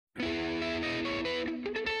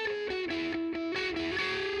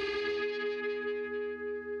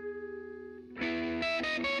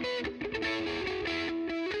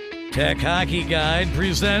Tech Hockey Guide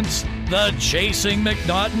presents the Chasing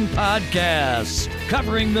McNaughton podcast,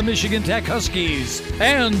 covering the Michigan Tech Huskies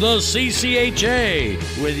and the CCHA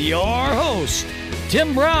with your host,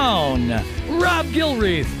 Tim Brown, Rob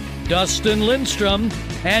Gilreath, Dustin Lindstrom,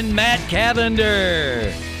 and Matt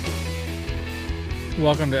Cavender.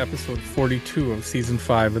 Welcome to episode 42 of season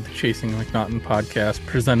 5 of the Chasing McNaughton podcast,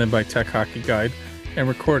 presented by Tech Hockey Guide and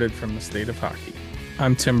recorded from the state of hockey.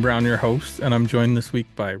 I'm Tim Brown, your host, and I'm joined this week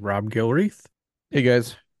by Rob Gilreath. Hey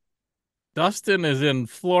guys. Dustin is in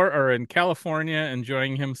California,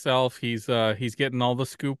 enjoying himself. He's getting all the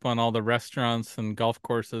scoop on all the restaurants and golf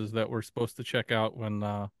courses that we're supposed to check out when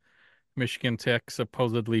Michigan Tech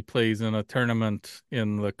supposedly plays in a tournament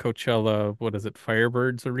in the Coachella,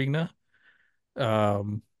 Firebirds Arena. Is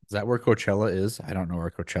that where Coachella is? I don't know where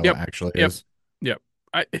Coachella actually is. Yep.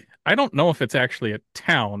 I don't know if it's actually a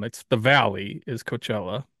town. It's the valley is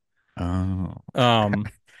Coachella. Oh.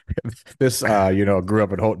 This grew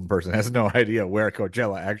up in Houghton person has no idea where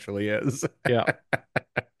Coachella actually is. Yeah.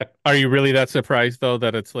 Are you really that surprised though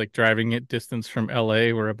that it's like driving it distance from LA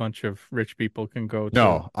where a bunch of rich people can go to?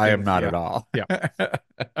 No, I am not at all. Yeah.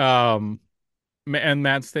 And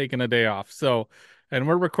Matt's taking a day off. And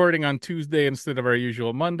we're recording on Tuesday instead of our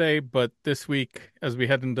usual Monday, but this week, as we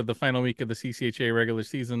head into the final week of the CCHA regular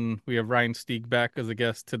season, we have Ryan Stieg back as a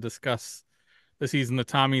guest to discuss the season the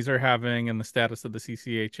Tommies are having and the status of the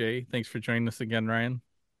CCHA. Thanks for joining us again, Ryan.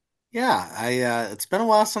 Yeah, it's been a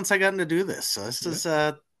while since I got to do this, so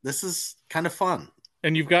this is kind of fun.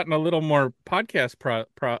 And you've gotten a little more podcast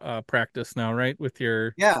practice now, right? With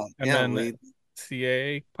your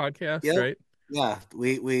CAA podcast, right? Yeah,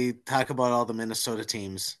 we talk about all the Minnesota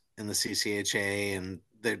teams in the CCHA, and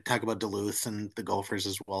they talk about Duluth and the Gophers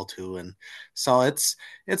as well too. And so it's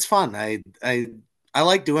fun. I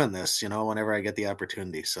like doing this, whenever I get the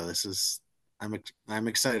opportunity. So I'm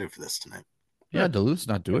excited for this tonight. Yeah, Duluth's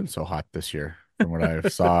not doing so hot this year from what I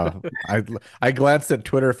saw. I glanced at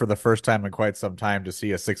Twitter for the first time in quite some time to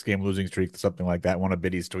see a 6-game losing streak, something like that. One of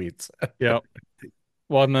Biddy's tweets. Yeah.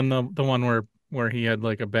 Well, and then the one where he had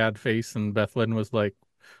like a bad face and Beth Lynn was like,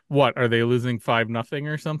 "What, are they losing 5-0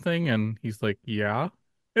 or something?" And he's like, "Yeah."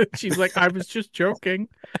 She's like, "I was just joking."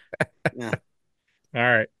 Yeah. All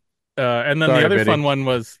right. And then the other fun one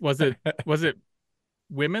was it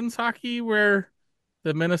women's hockey where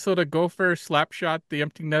the Minnesota Gopher slap shot the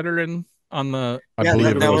empty netter in on the I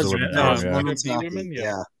believe that was women's hockey. Women?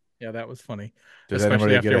 Yeah, that was funny. Did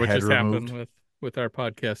especially after what just happened with our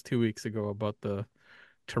podcast 2 weeks ago about the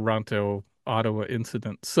Toronto Ottawa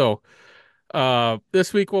incident. So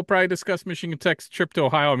this week we'll probably discuss Michigan Tech's trip to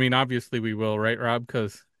Ohio. I mean, obviously we will, right, Rob?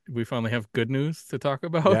 Because we finally have good news to talk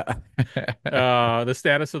about. Yeah. The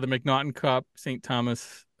status of the McNaughton Cup, St.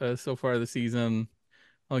 Thomas so far this season.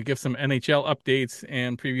 I'll give some NHL updates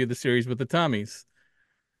and preview the series with the Tommies.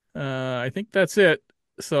 I think that's it.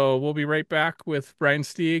 So we'll be right back with Ryan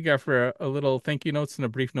Stieg after a little thank you notes and a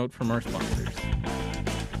brief note from our sponsors.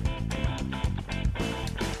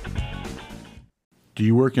 Do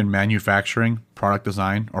you work in manufacturing, product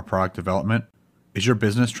design, or product development? Is your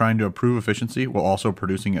business trying to improve efficiency while also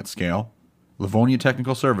producing at scale? Livonia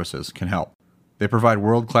Technical Services can help. They provide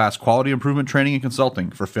world-class quality improvement training and consulting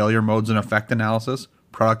for failure modes and effect analysis,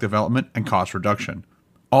 product development, and cost reduction.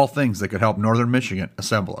 All things that could help Northern Michigan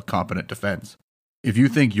assemble a competent defense. If you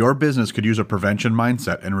think your business could use a prevention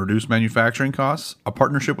mindset and reduce manufacturing costs, a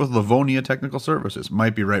partnership with Livonia Technical Services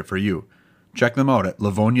might be right for you. Check them out at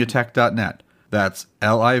livoniatech.net. That's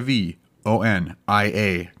LIVONIA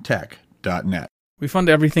tech.net. We fund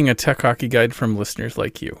everything a Tech Hockey Guide from listeners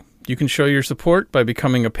like you. You can show your support by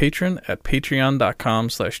becoming a patron at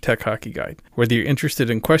patreon.com/techhockeyguide. Whether you're interested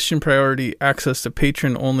in question priority, access to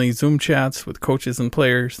patron-only Zoom chats with coaches and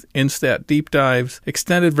players, in-stat deep dives,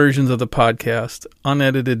 extended versions of the podcast,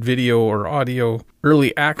 unedited video or audio,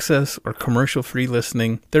 early access, or commercial-free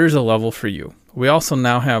listening, there's a level for you. We also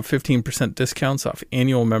now have 15% discounts off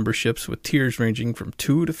annual memberships with tiers ranging from $2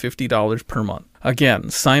 to $50 per month. Again,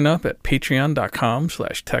 sign up at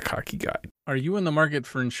patreon.com/techhockeyguide. Are you in the market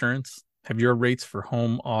for insurance? Have your rates for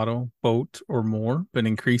home, auto, boat, or more been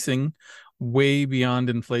increasing way beyond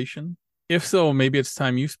inflation? If so, maybe it's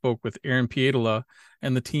time you spoke with Aaron Pietola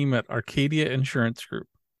and the team at Arcadia Insurance Group,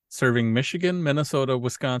 serving Michigan, Minnesota,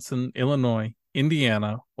 Wisconsin, Illinois,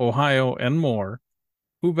 Indiana, Ohio, and more.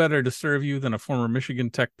 Who better to serve you than a former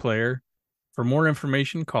Michigan Tech player? For more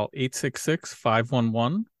information, call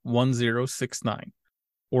 866-511-1069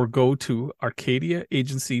 or go to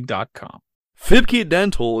arcadiaagency.com. Fibke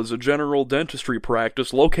Dental is a general dentistry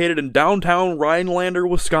practice located in downtown Rhinelander,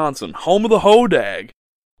 Wisconsin, home of the Hodag.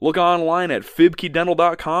 Look online at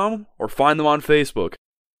fibkedental.com or find them on Facebook.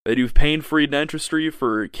 They do pain-free dentistry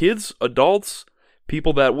for kids, adults,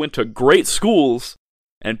 people that went to great schools,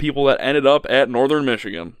 and people that ended up at Northern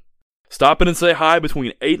Michigan. Stop in and say hi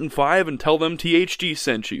between 8 and 5 and tell them THG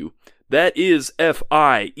sent you. That is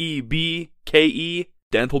FIEBKE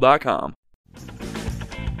dental.com.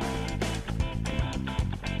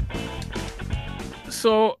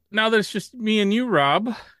 So now that it's just me and you,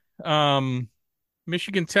 Rob,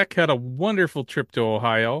 Michigan Tech had a wonderful trip to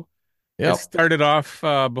Ohio. It started off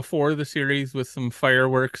before the series with some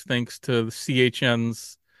fireworks, thanks to the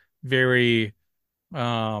CHN's very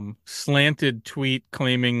slanted tweet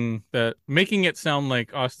making it sound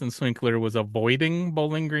like Austin Swinkler was avoiding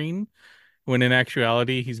Bowling Green, when in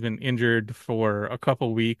actuality he's been injured for a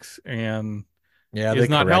couple weeks and they is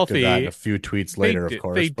not corrected that healthy. a few tweets later, of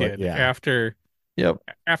course. They but did yeah.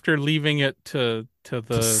 after leaving it to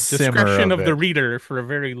the simmer discretion a of the bit. reader for a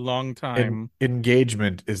very long time.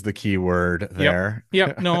 Engagement is the key word there.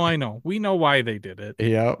 Yep. No, I know. We know why they did it.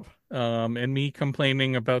 Yep. And me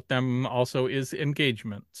complaining about them also is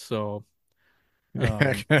engagement. So,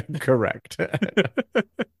 correct.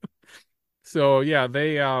 so yeah,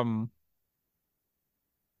 they,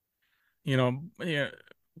 yeah,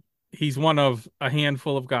 he's one of a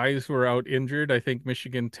handful of guys who are out injured. I think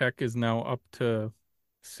Michigan Tech is now up to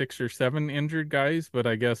 6 or 7 injured guys, but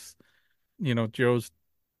I guess, Joe's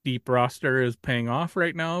deep roster is paying off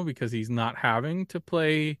right now because he's not having to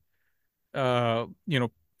play,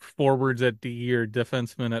 forwards at D or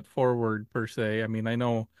defensemen at forward per se. I mean, I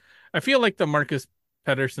feel like the Marcus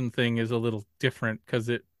Pedersen thing is a little different because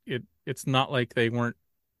it's not like they weren't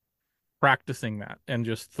practicing that and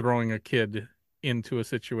just throwing a kid into a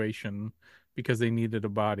situation because they needed a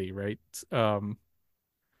body, right? I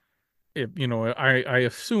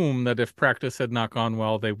assume that if practice had not gone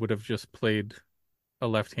well, they would have just played a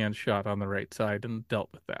left-hand shot on the right side and dealt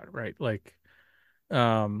with that, right? Like,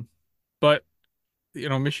 but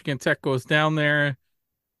Michigan Tech goes down there.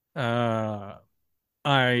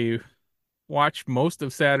 I watched most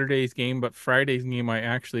of Saturday's game, but Friday's game I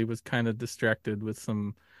actually was kind of distracted with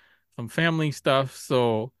some family stuff.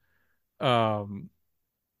 So, that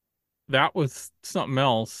was something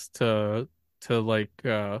else to like.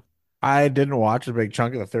 I didn't watch a big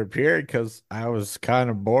chunk of the third period because I was kind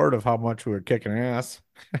of bored of how much we were kicking ass.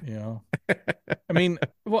 I mean,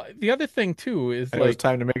 well, the other thing too is it was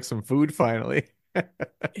time to make some food finally.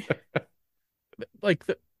 Like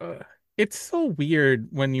it's so weird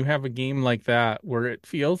when you have a game like that where it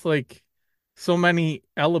feels like so many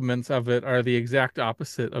elements of it are the exact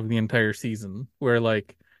opposite of the entire season, where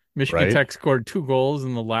like Michigan Right. Tech scored 2 goals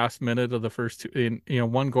in the last minute of the first two,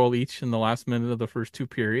 1 goal each in the last minute of the first 2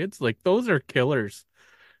 periods. Like those are killers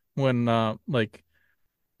when Big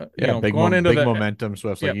going into big the momentum. So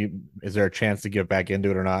it's yeah, like, is there a chance to get back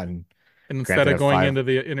into it or not? And instead granted, of at going 5. into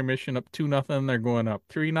the intermission up 2-0, they're going up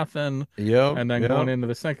 3-0. Yep. And then going into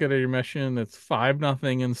the second intermission, it's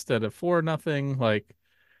 5-0 instead of 4-0. Like,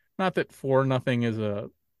 not that 4-0 is a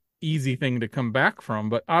easy thing to come back from,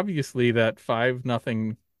 but obviously that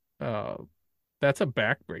 5-0, that's a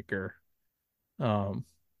backbreaker. Yeah,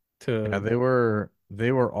 they were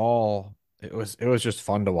all. It was just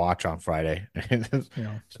fun to watch on Friday. There's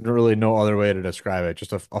really no other way to describe it.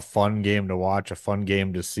 Just a fun game to watch, a fun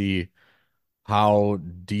game to see how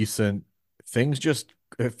decent things just.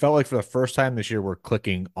 It felt like for the first time this year we're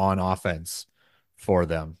clicking on offense for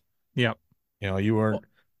them. Yep.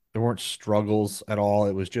 There weren't struggles at all.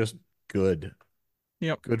 It was just good.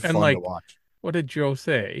 Yep. Good And fun like, to watch. what did Joe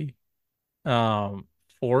say?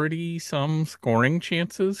 40 some scoring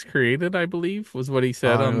chances created, I believe, was what he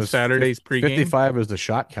said It on was Saturday's pregame. 55 was the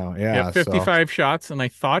shot count. Yeah, Yeah, 55 shots, and I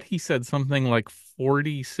thought he said something like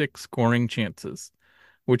 46 scoring chances,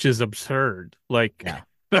 which is absurd. Like, yeah.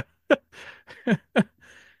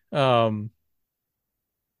 and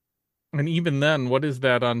even then, what is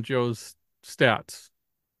that on Joe's stats?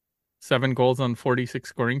 7 goals on 46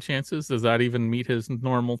 scoring chances. Does that even meet his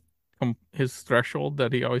his threshold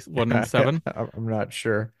that he always 1 in 7? I'm not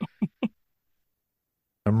sure.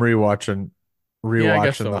 I'm rewatching Yeah, I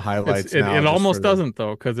guess so. the highlights It now. almost doesn't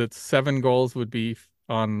though, because it's 7 goals would be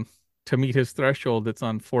on to meet his threshold. It's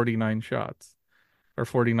on 49 shots or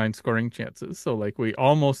 49 scoring chances. So like we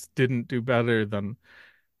almost didn't do better than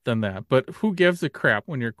that. But who gives a crap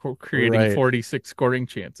when you're creating Right. 46 scoring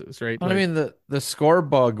chances, right? I mean the score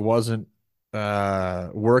bug wasn't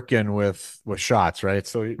working with shots, right?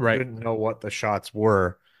 So you didn't know what the shots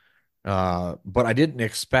were. But I didn't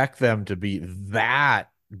expect them to be that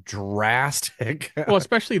drastic. Well,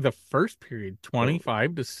 especially the first period,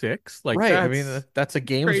 25-6. Like right. that's, I mean, that's a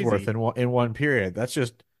game's crazy. worth in one period. That's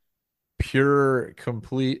just pure,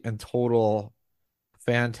 complete, and total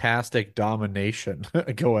fantastic domination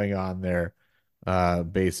going on there,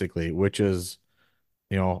 basically, which is,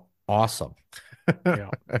 awesome.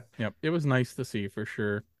 Yeah. Yep. It was nice to see for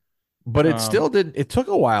sure. But it Um, still didn't, it took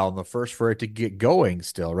a while in the first for it to get going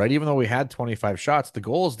still, right? Even though we had 25 shots, the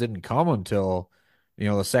goals didn't come until,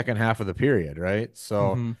 the second half of the period, right?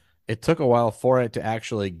 So mhm. it took a while for it to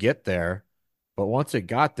actually get there. But once it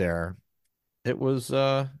got there,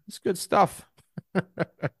 it's good stuff.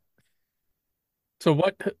 So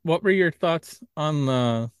what were your thoughts on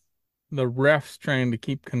the refs trying to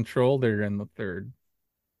keep control there in the third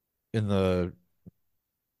In the,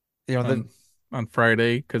 you know, the on on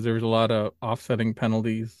Friday? Because there was a lot of offsetting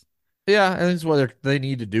penalties. Yeah, and it's what they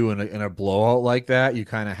need to do in a blowout like that. You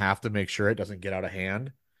kind of have to make sure it doesn't get out of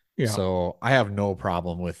hand. Yeah. So I have no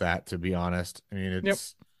problem with that, to be honest. I mean, Yep.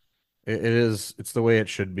 it's the way it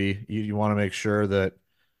should be. You want to make sure that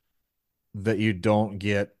you don't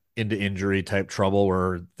get into injury type trouble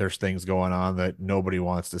where there's things going on that nobody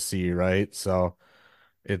wants to see, right? So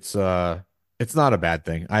it's uh it's not a bad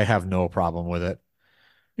thing. I have no problem with it.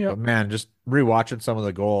 Yep. But man, just rewatching some of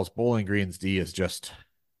the goals, Bowling Green's D is just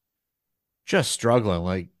struggling.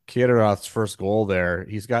 Like Kieraroth's first goal there,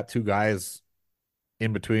 he's got two guys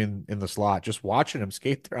in between in the slot, just watching him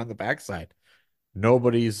skate there on the backside.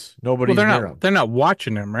 Well, Nobody's near him. they're not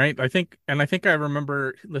watching him, right? I think I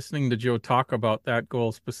remember listening to Joe talk about that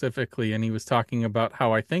goal specifically, and he was talking about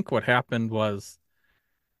how I think what happened was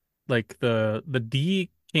like the D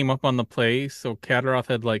came up on the play, so Kadaroth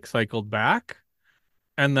had like cycled back,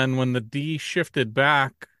 and then when the D shifted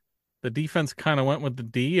back, the defense kind of went with the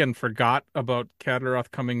D and forgot about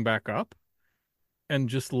Kadaroth coming back up and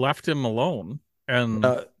just left him alone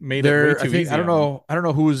and made it way There, I too think easy on him. I don't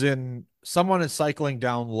know who's in. Someone is cycling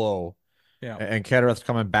down low, Yeah. and Catarath's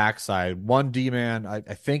coming backside. One D man, I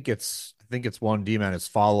think it's one D man is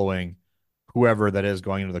following whoever that is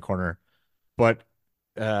going into the corner. But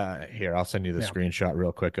here, I'll send you the Yeah. screenshot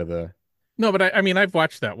real quick of the. No, but I mean I've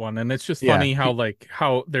watched that one and it's just Yeah, funny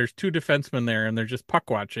how there's two defensemen there and they're just puck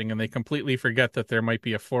watching and they completely forget that there might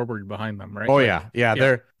be a forward behind them, right? oh Like, yeah, yeah.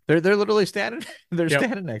 they're literally standing they're Yep.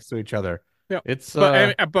 standing next to each other. Yep. It's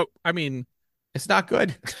But I mean it's not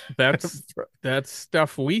good. that's that's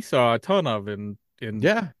stuff we saw a ton of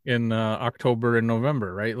Yeah, in October and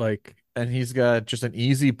November, right? Like and he's got just an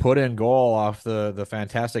easy put in goal off the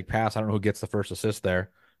fantastic pass. I don't know who gets the first assist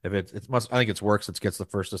there. If it must, I think it's Works that gets the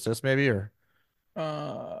first assist maybe, or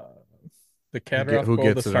uh the Kadaroff who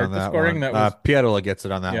goal to gets it on start the that scoring one? that was Pietola gets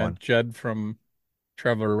it on that yeah, one. Jed from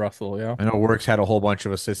Trevor Russell, yeah. I know Works had a whole bunch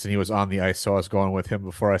of assists and he was on the ice, so I was going with him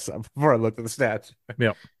before I looked at the stats.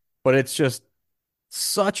 Yep. But it's just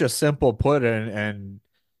such a simple put in, and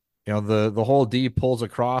the whole D pulls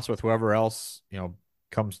across with whoever else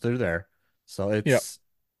comes through there. So Yep. it's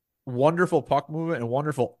wonderful puck movement and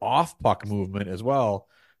wonderful off puck movement as well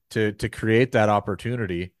to create that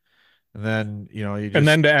opportunity. And then you And just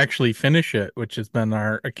then to actually finish it, which has been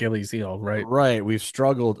our Achilles heel, right? right. We've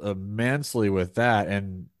struggled immensely with that,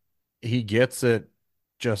 and he gets it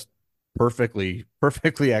just perfectly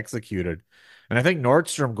executed. And I think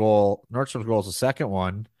Nordstrom's goal is the second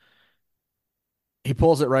one. He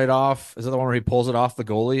pulls it right off. Is that the one where he pulls it off the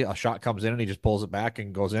goalie? A shot comes in and he just pulls it back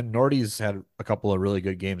and goes in. Nordy's had a couple of really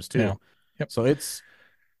good games Yeah. too. Yep. So it's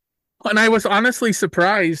And I was honestly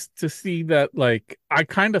surprised to see that, like, I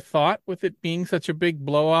kind of thought with it being such a big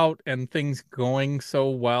blowout and things going so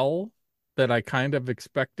well that I kind of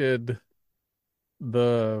expected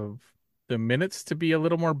the the minutes to be a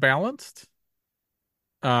little more balanced.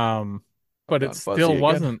 Um, I've but it gone fuzzy still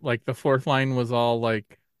again. wasn't. Like the fourth line was all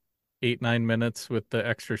like 8, 9 minutes with the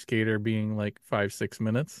extra skater being like 5, 6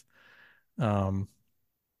 minutes. Um,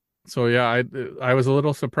 so yeah, I was a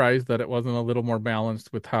little surprised that it wasn't a little more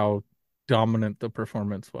balanced with how dominant the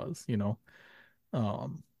performance was, you know.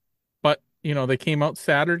 Um, but they came out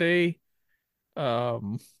Saturday.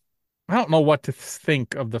 Um, I don't know what to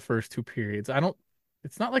think of the first two periods. I don't.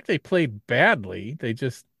 It's not like they played badly. They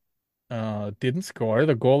just didn't score.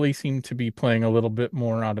 The goalie seemed to be playing a little bit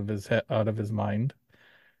more out of his head, out of his mind,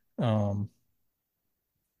 um,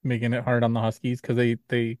 making it hard on the Huskies because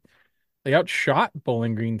they outshot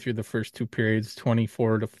Bowling Green through the first two periods,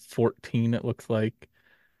 24-14. It looks like.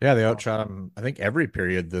 Yeah, they Um, outshot him, I think, every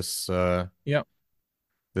period yep.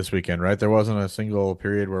 this weekend, right? There wasn't a single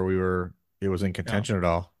period where it was in Yeah. contention at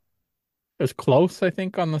all. It was close, I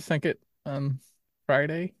think, on the second on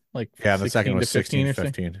Friday, like Yeah, and the second 16 to was 16 15 or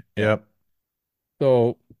something. 15. Yeah. Yep.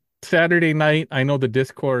 So Saturday night, I know the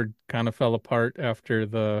Discord kind of fell apart after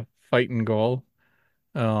the fighting goal,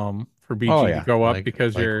 for Oh BG to yeah, go up like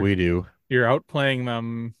because we do. you're outplaying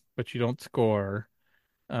them, but you don't score.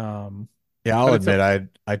 Um, Yeah, I'll but it's a admit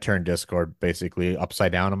I turned Discord basically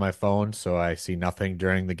upside down on my phone, so I see nothing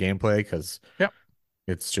during the gameplay because yeah,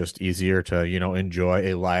 it's just easier to,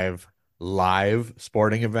 enjoy a live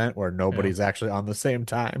sporting event where yeah, nobody's actually on the same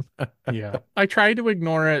time. yeah. I try to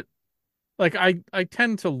ignore it. Like I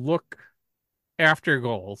tend to look after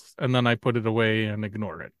goals and then I put it away and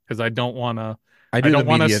ignore it because I I do the don't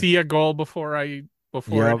want to media. see a goal before it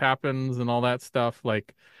Yep, happens and all that stuff.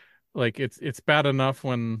 Like it's bad enough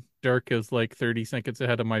when Dirk is like 30 seconds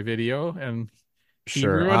ahead of my video and he sure.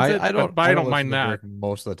 ruins it, but I I don't don't listen mind to that. Dirk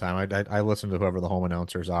most of the time. I listen to whoever the home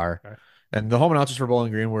announcers are, Okay. and the home announcers for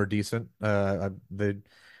Bowling Green were decent.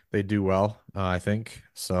 They do well, I think.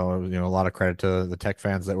 So a lot of credit to the Tech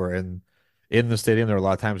fans that were in the stadium. There were a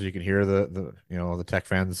lot of times you can hear the Tech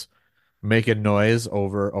fans making noise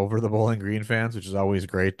over the Bowling Green fans, which is always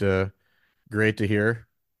great to hear.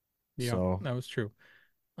 Yeah, So that was true.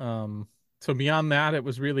 Um, so beyond that, it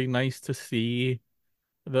was really nice to see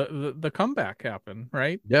the comeback happen,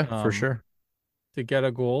 right? yeah, for sure. To get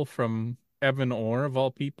a goal from Evan Orr of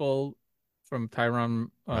all people, from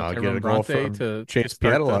Get a Tyrone goal Bronte from to Chase start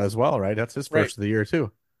Pietola the as well, right? That's his right. first of the year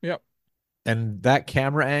too. Yep. And that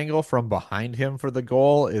camera angle from behind him for the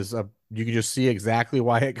goal you can just see exactly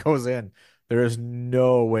why it goes in. There is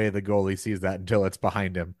no way the goalie sees that until it's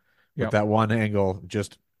behind him. With Yep. that one angle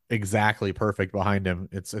just exactly perfect behind him.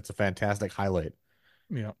 It's a fantastic highlight.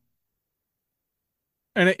 Yep.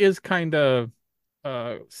 And it is kind of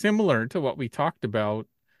similar to what we talked about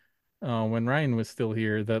when Ryan was still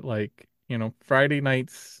here. That like Friday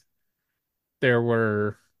nights there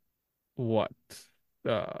were what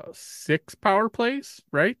 6 power plays,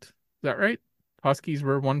 right? Is that right? Huskies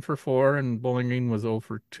were 1 for 4 and Bowling Green was 0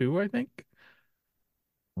 for 2, I think.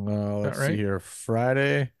 Is that Let's see right? here.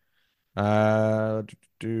 Friday. Uh,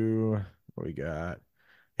 do what we got?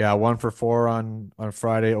 Yeah, 1 for 4 on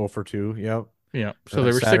Friday, 0 for 2. Yep. Yeah. And So then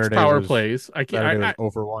there were 6 power plays. Saturday was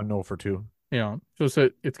 0 for 1, 0 for 2. So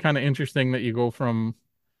it's kind of interesting that you go from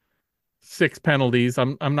 6 penalties.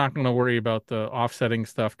 I'm not going to worry about the offsetting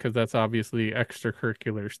stuff because that's obviously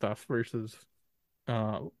extracurricular stuff versus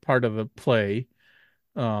part of the play.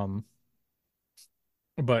 Um,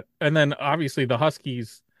 but and then obviously the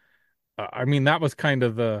Huskies. I mean, that was kind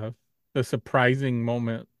of the surprising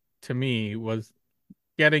moment to me was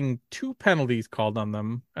getting 2 penalties called on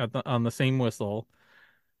them on the same whistle.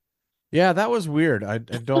 Yeah, that was weird. I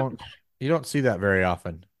don't you don't see that very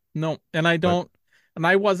often. No, and I But don't, and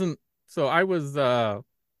I wasn't. So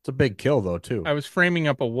it's a big kill though too. I was framing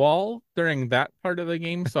up a wall during that part of the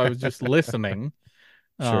game, so I was just listening.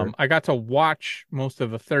 Sure. I got to watch most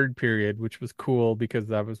of the third period, which was cool because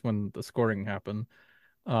that was when the scoring happened.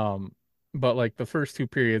 Um, but like the first 2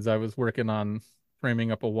 periods, I was working on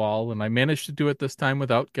framing up a wall, and I managed to do it this time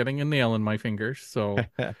without getting a nail in my fingers. So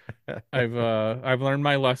I've learned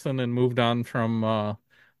my lesson and moved on from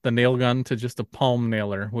the nail gun to just a palm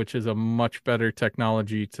nailer, which is a much better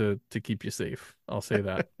technology to keep you safe. I'll say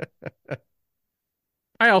that.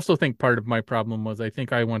 I also think part of my problem was I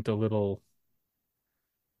think I went a little.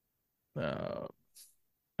 Uh,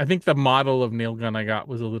 I think the model of nail gun I got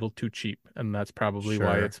was a little too cheap, and that's probably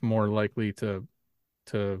why Sure. it's more likely to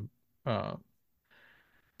uh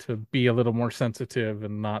to be a little more sensitive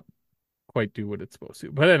and not quite do what it's supposed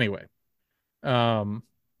to. But anyway, um,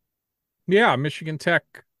 yeah, Michigan Tech,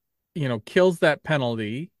 kills that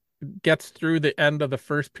penalty, gets through the end of the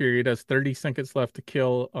first period, has 30 seconds left to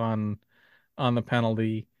kill on the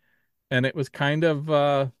penalty, and it was kind of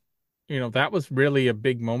that was really a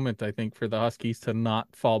big moment, I think, for the Huskies to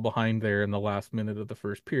not fall behind there in the last minute of the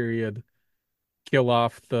first period, kill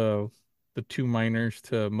off the 2 minors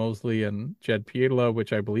to Mosley and Jed Pietla,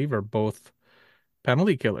 which I believe are both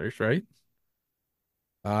penalty killers, right?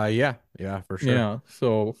 Yeah, yeah, for sure. Yeah.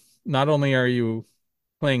 So not only are you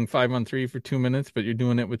playing 5-on-3 for 2 minutes, but you're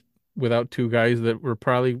doing it without 2 guys that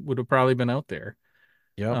would have probably been out there.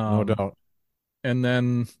 Yep, no Um, doubt. and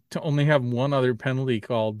then to only have one other penalty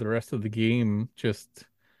called the rest of the game, just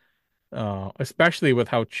especially with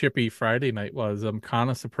how chippy Friday night was, I'm kind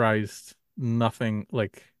of surprised nothing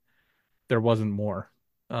like there wasn't more.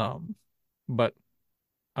 Um, but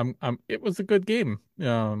it was a good game.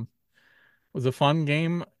 It was a fun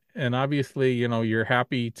game. And obviously, you're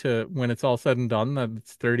happy to when it's all said and done that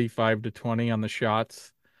it's 35-20 on the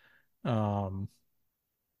shots. Um,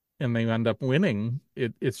 and they end up winning.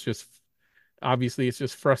 It's just obviously it's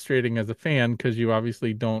just frustrating as a fan because you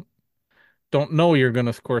obviously don't know you're going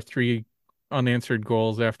to score 3 unanswered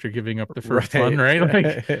goals after giving up the first one, Right. right?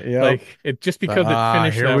 Yep. Like it just because it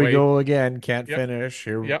finished Here that we way. go again. Can't Yep, finish.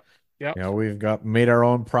 yep, yep, We've got made our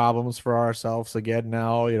own problems for ourselves again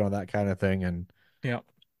now, that kind of thing. And yep.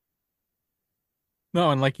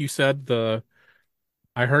 No, and like you said,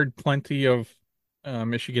 I heard plenty of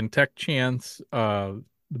Michigan Tech chants. The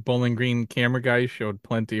Bowling Green camera guys showed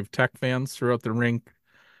plenty of Tech fans throughout the rink.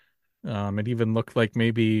 It even looked like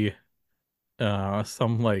maybe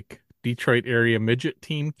some like Detroit area midget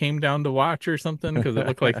team came down to watch or something because it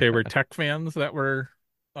looked like they were Tech fans that were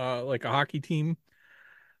like a hockey team.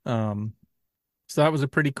 Um, so that was a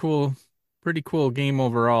pretty cool game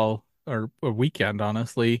overall, or a weekend,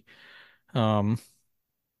 honestly. Um,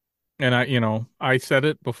 and I said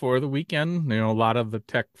it before the weekend. A lot of the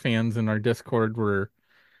Tech fans in our Discord were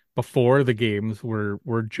before the games were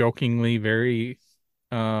jokingly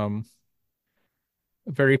um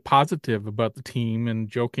very positive about the team and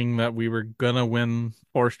joking that we were gonna win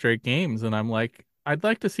four straight games. And I'm like, I'd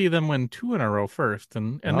like to see them win two in a row first,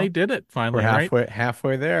 and they Well, did it we're finally, right?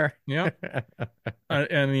 halfway there. Yeah.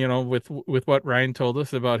 And with what Ryan told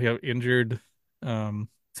us about how injured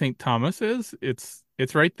St. Thomas is,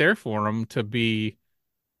 it's right there for them to be.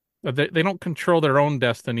 They don't control their own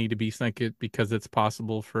destiny to be second because it's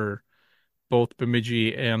possible for both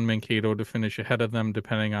Bemidji and Mankato to finish ahead of them,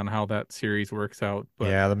 depending on how that series works out. But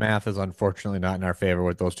Yeah, the math is unfortunately not in our favor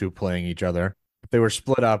with those two playing each other. If they were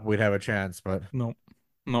split up, we'd have a chance, but no,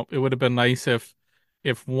 no, it would have been nice if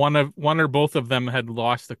one or both of them had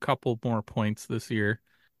lost a couple more points this year.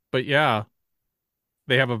 But yeah,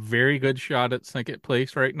 they have a very good shot at second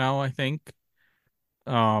place right now, I think.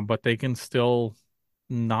 But they can still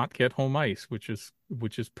not get home ice, which is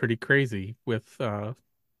pretty crazy with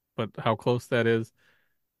but how close that is.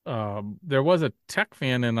 There was a Tech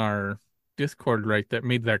fan in our Discord, right, that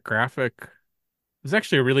made that graphic. It was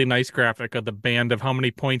actually a really nice graphic of the band of how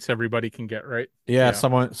many points everybody can get, right? yeah, Yeah.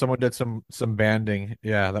 someone did some banding.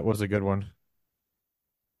 Yeah, that was a good one.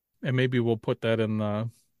 And maybe we'll put that in the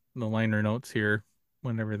liner notes here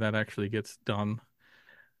whenever that actually gets done.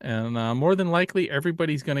 And more than likely,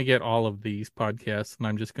 everybody's going to get all of these podcasts, and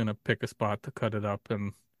I'm just going to pick a spot to cut it up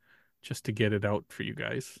and just to get it out for you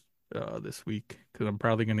guys this week, because I'm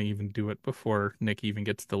probably going to even do it before Nick even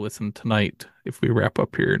gets to listen tonight if we wrap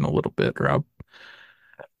up here in a little bit, Rob.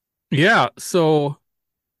 Yeah, so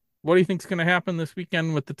what do you think's going to happen this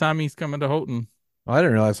weekend with the Tommies coming to Houghton? Well, I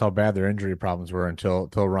didn't realize how bad their injury problems were until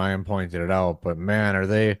Ryan pointed it out. But man, are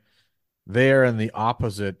they are in the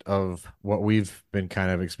opposite of what we've been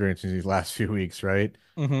kind of experiencing these last few weeks, right?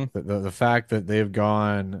 Mm-hmm. The fact that they've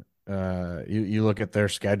gone, you look at their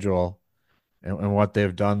schedule and what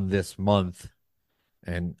they've done this month,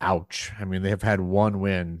 and ouch. I mean, they've had one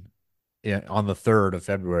win on the 3rd of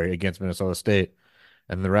February against Minnesota State,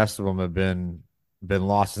 and the rest of them have been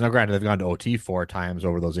losses. Now, granted, they've gone to OT 4 times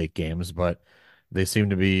over those 8 games, but they seem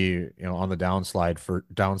to be, on the downside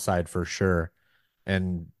for sure.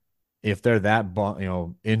 And if they're that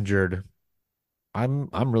injured, I'm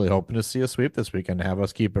really hoping to see a sweep this weekend to have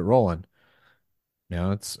us keep it rolling.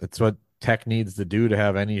 It's what Tech needs to do to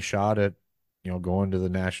have any shot at going to the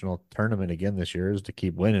national tournament again this year is to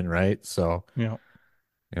keep winning, right? So, Yeah.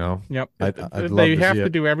 you know, Yep. I'd love They to see have to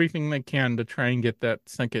it. do everything they can to try and get that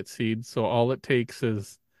second seed. So all it takes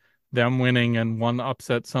is them winning and one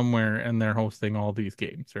upset somewhere, and they're hosting all these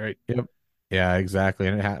games, right? Yep. Yeah, exactly.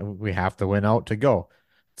 And we have to win out to go.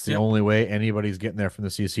 It's the Yep. only way anybody's getting there from the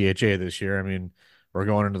CCHA this year. I mean, we're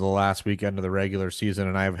going into the last weekend of the regular season,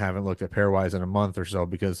 and I haven't looked at pairwise in a month or so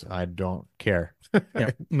because I don't care.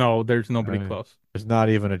 Yep. No, there's I nobody mean, close. there's not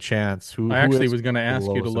even a chance. I Who actually is was going to the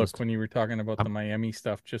ask you to look lowest? when you were talking about the I'm, Miami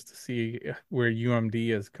stuff just to see where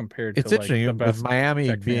UMD is compared to it's like the interesting best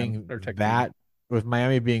Tech fan or Tech team With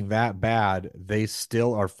Miami being that bad, they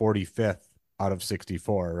still are 45th out of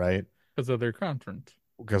 64, right? because of their conference.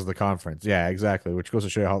 Because of the conference. Yeah, exactly. Which goes to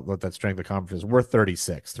show you how what that strength of conference is. We're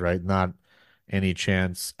 36th, right? Not any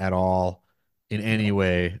chance at all in any No,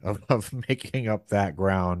 way of making up that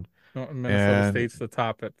ground. no, Minnesota And State's the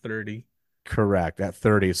top at 30. correct at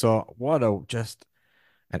 30. So what a just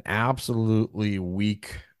an absolutely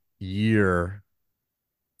weak year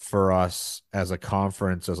for us as a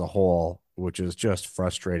conference as a whole, which is just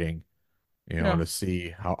frustrating, Yeah. to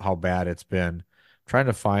see how bad it's been. Trying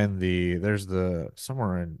to find there's the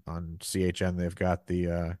somewhere on CHN they've got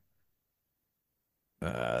the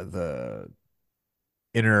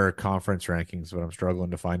inner conference rankings, but I'm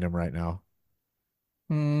struggling to find them right now.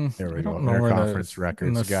 There I we go. don't know Inner where that conference is in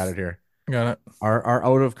records. Got this. it here. Got it. Our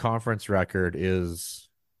out of conference record is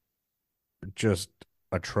just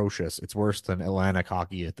atrocious. It's worse than Atlantic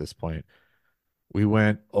hockey at this point. We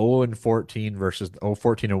went 0 and 14 versus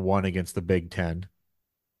 14 and 1 against the Big Ten.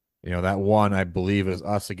 That one I believe is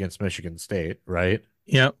us against Michigan State, right?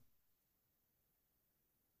 Yep.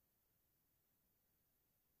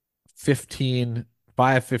 15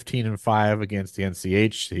 5-15-5 against the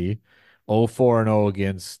NCHC, 0-4-0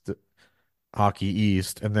 against Hockey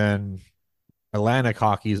East, and then Atlantic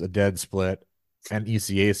Hockey is a dead split, and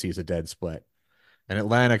ECAC is a dead split. And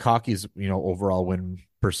Atlantic Hockey's, overall win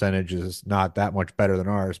percentage is not that much better than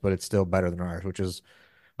ours, but it's still better than ours, which is,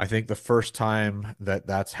 I think, the first time that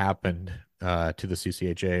that's happened to the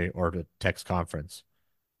CCHA or to Tech's conference.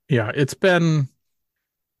 Yeah,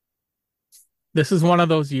 this is one of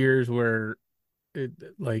those years where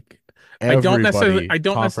like Everybody I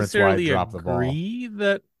don't conference-wide necessarily dropped the ball. agree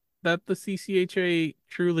that the CCHA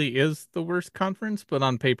truly is the worst conference, but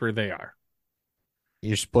on paper they are.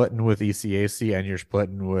 You're splitting with ECAC and you're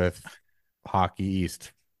splitting with Hockey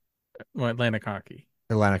East. Well, Atlantic Hockey.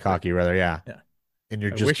 Atlantic But, Hockey, rather, yeah. yeah. And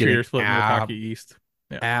you're I just wish we getting were splitting with Hockey East.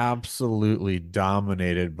 Yeah. absolutely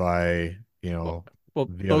dominated by, Well,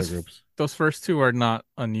 the other groups. those first two are not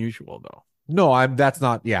unusual though. No, that's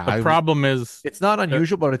not, yeah. The problem is It's not that,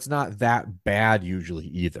 unusual, but it's not that bad usually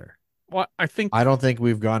either. well, I don't think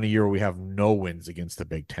we've gone a year where we have no wins against the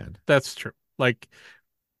Big Ten. that's true. Like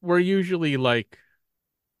we're usually like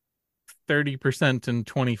 30% and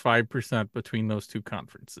 25% between those two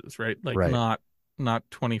conferences, right? Like Right. not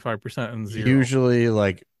 25% and zero. Usually,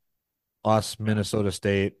 like us, Minnesota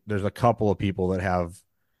State, there's a couple of people that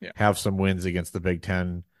have some wins against the Big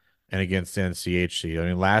Ten and against NCHC. I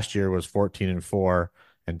mean, last year was 14-4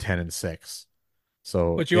 and 10-6.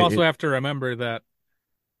 So, But you also have to remember that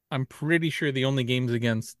I'm pretty sure the only games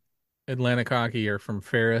against Atlantic Hockey are from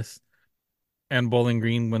Ferris and Bowling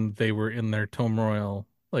Green when they were in their Tome Royal,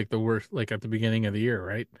 like the worst, like at the beginning of the year,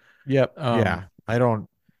 right? yep, yeah. I don't.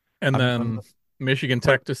 And I'm, then I'm, Michigan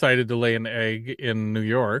Tech decided to lay an egg in New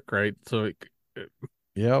York, right? So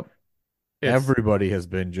yep. it's Everybody has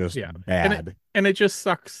been just yeah, bad and it just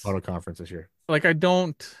sucks. out of conference this year. Like I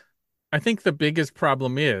think the biggest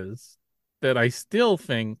problem is that I still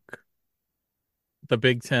think the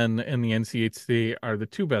Big Ten and the NCHC are the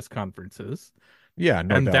two best conferences. Yeah,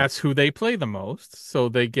 no And doubt. that's who they play the most. So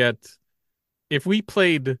they get, if we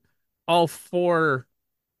played all four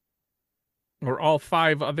or all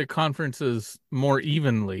five other conferences more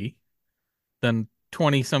evenly, then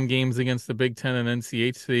 20 some games against the Big Ten and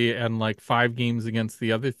NCHC and like 5 games against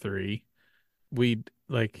the other three, we'd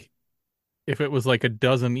like, if it was like a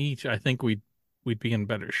dozen each, I think we'd be in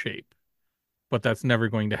better shape. But that's never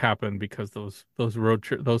going to happen because those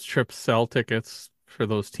trips sell tickets for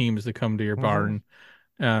those teams to come to your barn,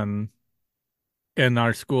 and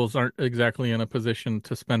our schools aren't exactly in a position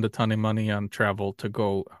to spend a ton of money on travel to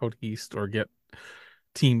go out east or get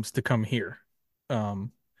teams to come here.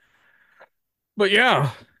 Um, but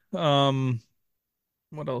yeah, um,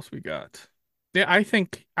 what else we got? Yeah, I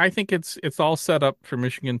think it's all set up for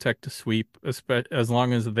Michigan Tech to sweep, as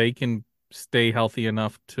long as they can stay healthy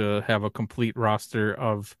enough to have a complete roster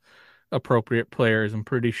of appropriate players. I'm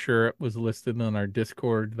pretty sure it was listed on our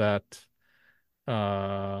Discord that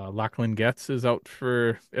Lachlan Getz is out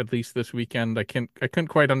for at least this weekend. I couldn't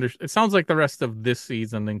quite understand. It sounds like the rest of this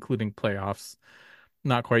season, including playoffs.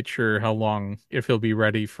 Not quite sure how long, if he'll be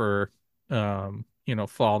ready for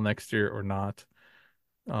fall next year or not.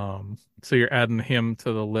 So you're adding him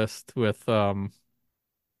to the list with uh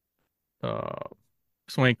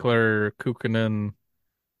Swankler, Kukkonen,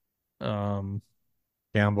 um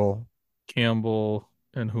Campbell. Campbell,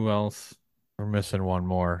 and who else? We're missing one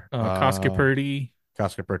more. Koskapurdy.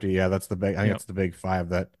 Koskapurdy. Yeah, that's the big. I think Yep. it's the big five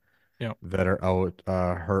that Yep. that are out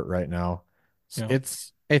hurt right now. Yep.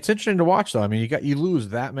 It's interesting to watch though. I mean, you lose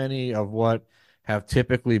that many of what have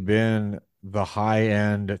typically been the high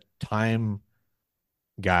end time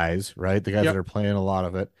guys, right? The guys Yep. that are playing a lot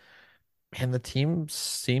of it. And the team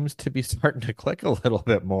seems to be starting to click a little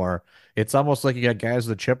bit more. It's almost like you got guys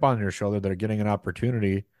with a chip on your shoulder that are getting an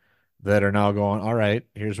opportunity that are now going, all right,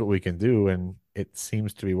 here's what we can do. And it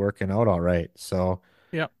seems to be working out all right. So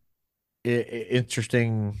Yep.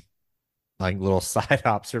 interesting, like little side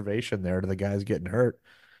observation there to the guys getting hurt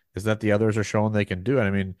is that the others are showing they can do it.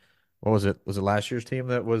 I mean, what was it? Was it last year's team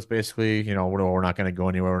that was basically, we're not going to go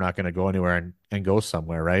anywhere. We're not going to go anywhere and go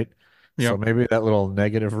somewhere, right? So Yep. maybe that little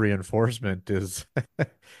negative reinforcement is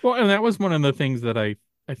Well, and that was one of the things that I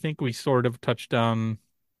think we sort of touched on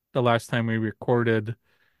the last time we recorded.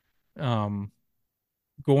 Um,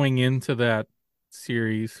 Going into that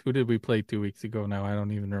series, who did we play 2 weeks ago now? I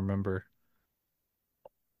don't even remember.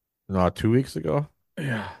 no 2 weeks ago.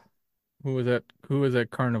 Yeah. Who was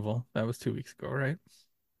at Carnival? That was 2 weeks ago, right?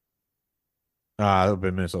 That would have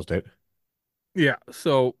been Minnesota State. Yeah.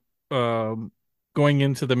 So, going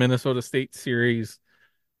into the Minnesota State series,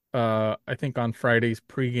 I think on Friday's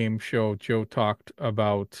pregame show, Joe talked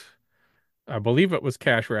about I believe it was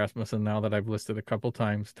Cash Rasmussen now that I've listed a couple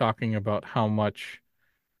times talking about how much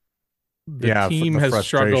the Yeah, for team the has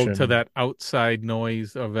struggled to frustration. that outside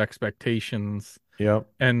noise of expectations Yep.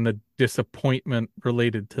 and the disappointment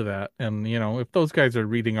related to that. And, if those guys are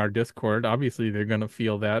reading our Discord, obviously they're going to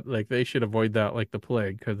feel that. Like they should avoid that like the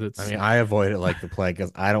plague because I it's, mean, I avoid it like the plague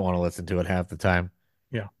because I don't want to listen to it half the time.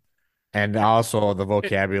 yeah. And also the It,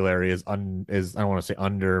 vocabulary is I don't want to say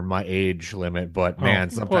under my age limit, but oh, man,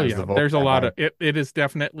 well, sometimes the yeah, there's a vocab lot of it is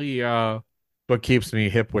definitely, what keeps me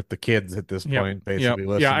hip with the kids at this yeah, point, yeah, basically yeah.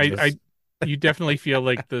 listening to this. You definitely feel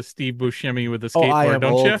like the Steve Buscemi with the Oh, I skateboard, am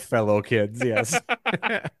don't you? old, fellow kids. Yes.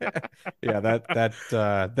 Yeah,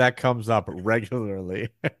 that comes up regularly.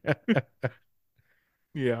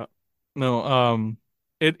 Yeah. No,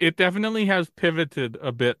 it definitely has pivoted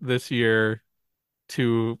a bit this year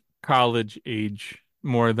to college age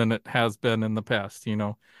more than it has been in the past.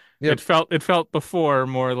 Yep. It felt before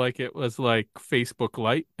more like it was like Facebook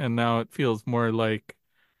Lite, and now it feels more like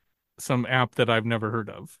some app that I've never heard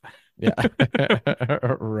of. Yeah.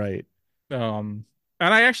 Right. Um,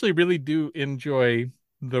 and I actually really do enjoy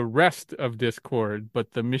the rest of Discord,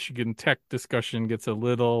 but the Michigan Tech discussion gets a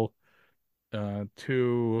little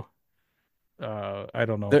too I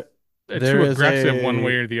don't know, There there too is aggressive one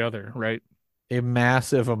way or the other, right? a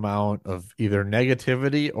massive amount of either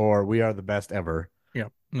negativity or we are the best ever. Yeah,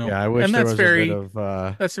 no, Yeah, I wish and there was a bit of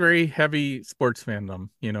that's very heavy sports fandom,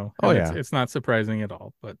 oh and it's yeah. it's not surprising at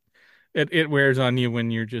all, but it wears on you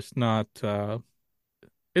when you're just not.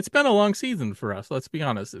 It's been a long season for us. Let's be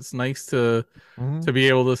honest. It's nice to Mhm. be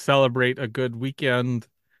able to celebrate a good weekend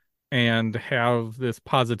and have this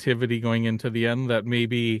positivity going into the end that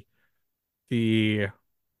maybe the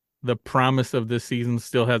the promise of this season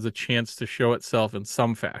still has a chance to show itself in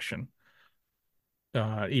some fashion.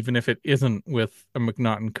 Even if it isn't with a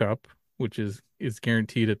McNaughton Cup, which is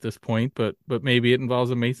guaranteed at this point, but maybe it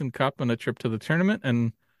involves a Mason Cup and a trip to the tournament,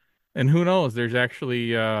 and who knows? There's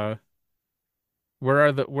actually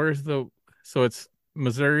where's the so it's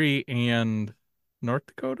Missouri and North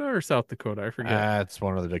Dakota or South Dakota, I forget. It's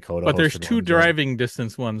one of the Dakota But there's hosted two ones, right? driving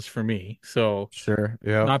distance ones for me, so Sure.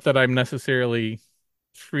 Yep. not that I'm necessarily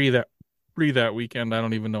free that free that weekend. I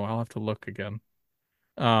don't even know. I'll have to look again.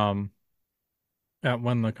 Um, at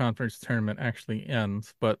when the conference tournament actually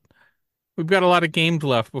ends, but we've got a lot of games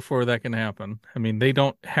left before that can happen. I mean, they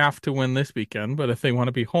don't have to win this weekend, but if they want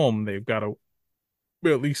to be home, they've got to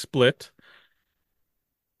at least split,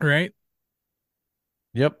 right?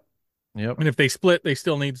 Yep. Yep. And if they split, they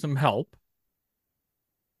still need some help.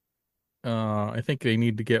 I think they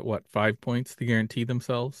need to get what, 5 points to guarantee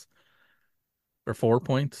themselves, or 4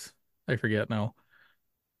 points. I forget now.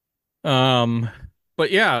 Um,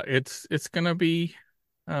 but yeah, it's gonna be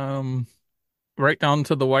um right down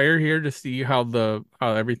to the wire here to see how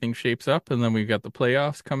everything shapes up, and then we've got the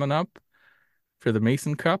playoffs coming up for the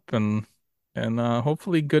Mason Cup, and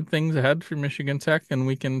hopefully good things ahead for Michigan Tech, and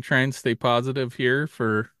we can try and stay positive here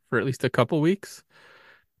for at least a couple weeks.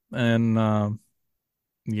 And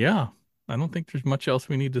yeah, I don't think there's much else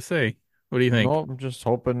we need to say. What do you think? No, I'm just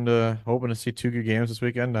hoping to see two good games this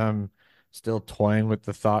weekend. I'm still toying with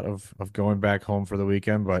the thought of going back home for the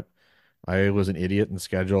weekend, but I was an idiot and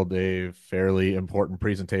scheduled a fairly important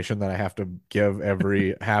presentation that I have to give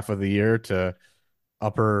every half of the year to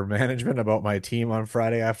upper management about my team on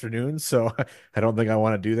Friday afternoon. So I don't think I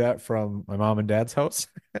want to do that from my mom and dad's house.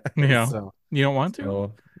 Yeah, So, you don't want to?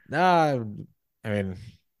 so nah, I mean,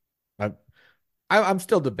 I, I'm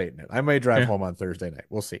still debating it. I may drive Yeah. home on Thursday night.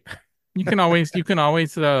 We'll see. You can always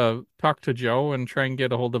talk to Joe and try and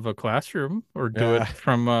get a hold of a classroom or do Yeah. it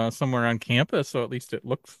from somewhere on campus so at least it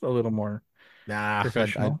looks a little more Nah,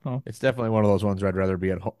 professional. Oh, it's definitely one of those ones where I'd rather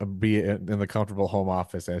be at home, be in the comfortable home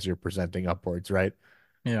office as you're presenting upwards, right?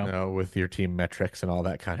 yeah. With your team metrics and all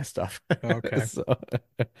that kind of stuff. Okay. So,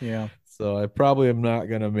 Yeah. so I probably am not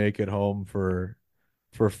gonna make it home for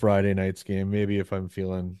Friday night's game. Maybe if I'm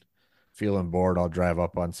feeling bored, I'll drive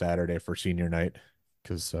up on Saturday for senior night.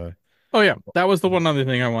 Because Oh yeah, that was the one other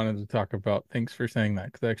thing I wanted to talk about. Thanks for saying that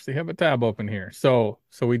because I actually have a tab open here. So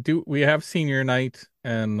we have senior night,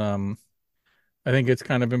 and I think it's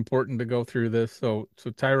kind of important to go through this. So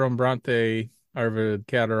Tyrone Bronte, Arvid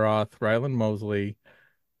Kataroth, Rylan Mosley,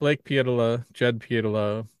 Blake Pietola, Jed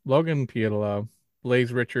Pietola, Logan Pietola,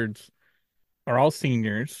 Blaze Richards are all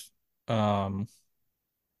seniors. Um,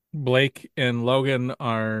 Blake and Logan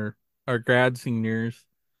are grad seniors.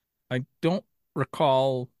 I don't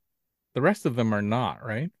recall the rest of them are not,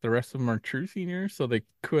 right? The rest of them are true seniors, so they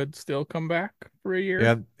could still come back for a year.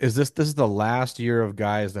 yeah, this is the last year of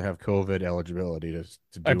guys that have COVID eligibility to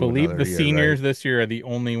I do believe another the year, right? seniors this year are the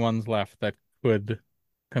only ones left that could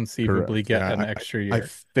conceivably Correct. get Yeah, an extra I year.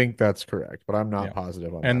 think that's correct, but I'm not Yeah.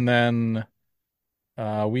 positive on And that.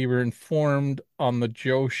 then we were informed on the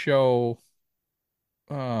Joe show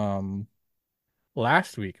um,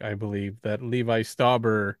 last week, I believe, that Levi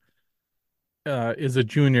Stauber is a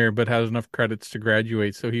junior but has enough credits to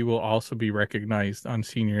graduate, so he will also be recognized on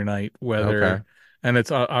senior night. Okay. And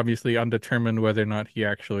it's obviously undetermined whether or not he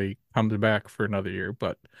actually comes back for another year.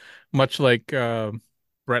 But much like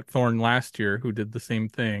Brett Thorne last year, who did the same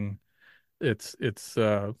thing, it's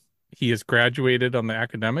he has graduated on the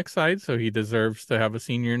academic side, so he deserves to have a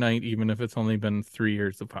senior night, even if it's only been 3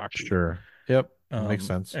 years of hockey. Sure. Yep. Makes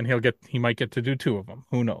sense. And he might get to do two of them.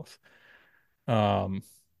 Who knows? Um,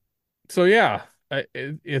 so yeah,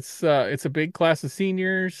 it's a big class of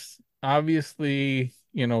seniors. Obviously,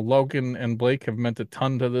 Logan and Blake have meant a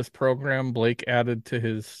ton to this program. Blake added to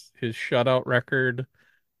his shutout record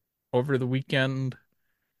over the weekend.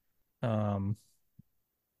 Um,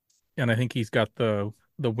 and I think he's got the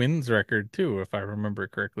wins record too, if I remember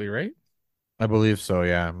correctly, right? I believe so.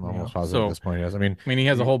 Yeah, I'm Yeah. almost positive at So, this point. Yes. I I mean, he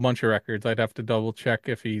has a mean, whole bunch of records. I'd have to double check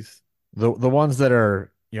if he's. the ones that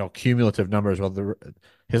are cumulative numbers. Well,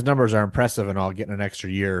 his numbers are impressive, and all getting an extra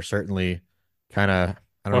year certainly kind of.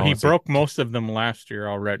 I don't Well, know. he Let's say broke most of them last year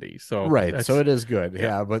already, so right. So that's it is good. yeah,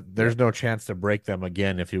 Yeah, but yeah, there's no chance to break them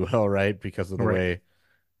again, if you will, right? Because of the right, way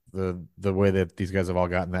the way that these guys have all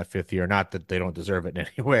gotten that fifth year. Not that they don't deserve it in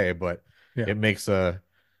any way, but yeah, it makes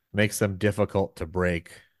them difficult to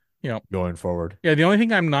break yeah. going forward. Yeah, the only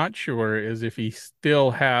thing I'm not sure is if he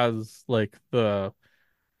still has like the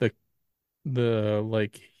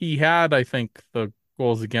like he had, I think, the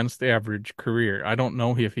goals against average career. I don't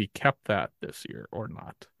know if he kept that this year or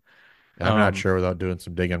not. I'm not Um, sure without doing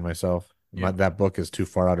some digging myself. yeah. That book is too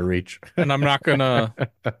far out of reach. And I'm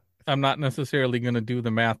not necessarily gonna do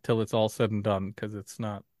the math till it's all said and done because it's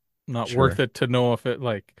not worth Sure. it to know if it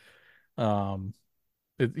like um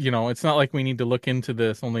it's not like we need to look into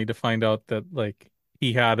this only to find out that like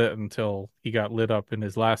he had it until he got lit up in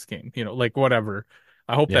his last game. Like whatever.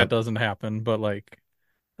 I hope that Yep. doesn't happen, but like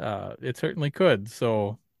it certainly could.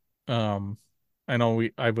 So um I know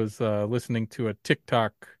I was listening to a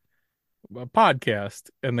TikTok podcast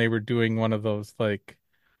and they were doing one of those like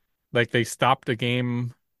they stopped a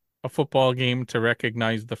football game to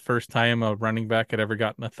recognize the first time a running back had ever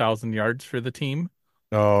gotten 1,000 yards for the team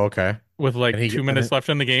Oh, okay. with like And he 2 minutes left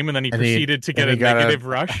in the game, and then he and he proceeded to and get he a got negative a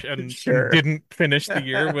rush and sure. didn't finish the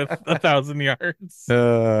year with 1,000 yards.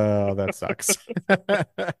 Oh, that sucks.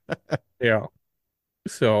 Yeah.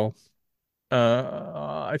 So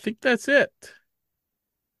I think that's it.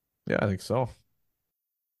 Yeah, I think so.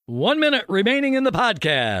 1 minute remaining in the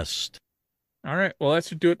podcast. All right. Well, that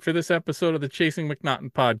should do it for this episode of the Chasing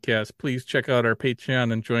McNaughton podcast. Please check out our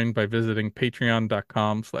Patreon and join by visiting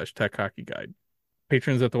patreon.com/techhockeyguide.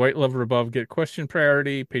 Patrons at the white level above get question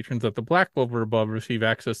priority. Patrons at the black level above receive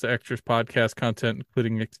access to extras podcast content,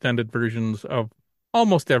 including extended versions of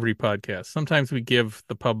almost every podcast. Sometimes we give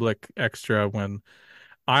the public extra when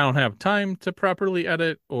I don't have time to properly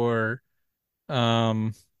edit, or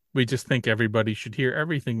we just think everybody should hear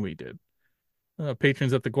everything we did.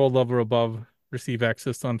 Patrons at the gold level above receive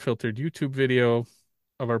access to unfiltered YouTube video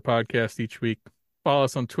of our podcast each week. Follow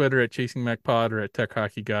us on Twitter at Chasing MacPod or at Tech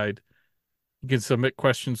Hockey Guide. You can submit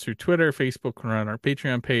questions through Twitter, Facebook, or on our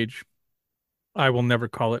Patreon page. I will never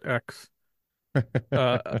call it X.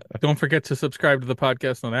 Don't forget to subscribe to the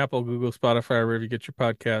podcast on Apple, Google, Spotify, or wherever you get your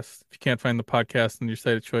podcasts. If you can't find the podcast on your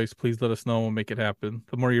site of choice, please let us know and we'll make it happen.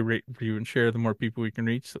 The more you rate, review, and share, the more people we can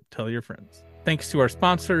reach, so tell your friends. Thanks to our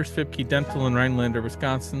sponsors, Fibke Dental in Rhinelander,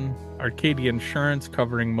 Wisconsin, Arcadia Insurance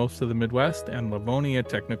covering most of the Midwest, and Livonia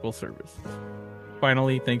Technical Services.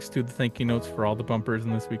 Finally, thanks to the thank you notes for all the bumpers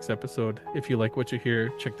in this week's episode. If you like what you hear,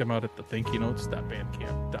 check them out at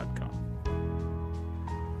thethankyounotes.bandcamp.com.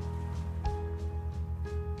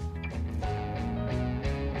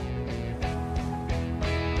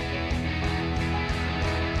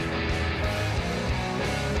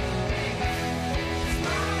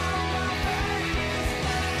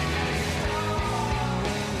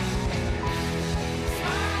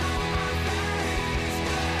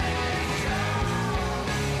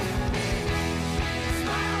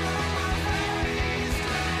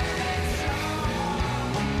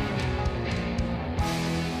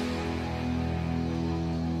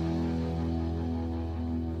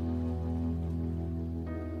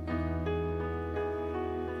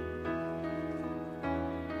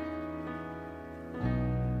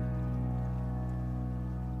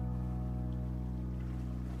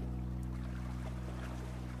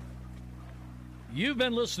 You've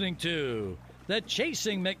been listening to the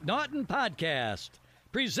Chasing McNaughton podcast,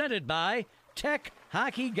 presented by Tech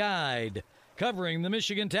Hockey Guide, covering the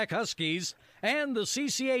Michigan Tech Huskies and the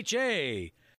CCHA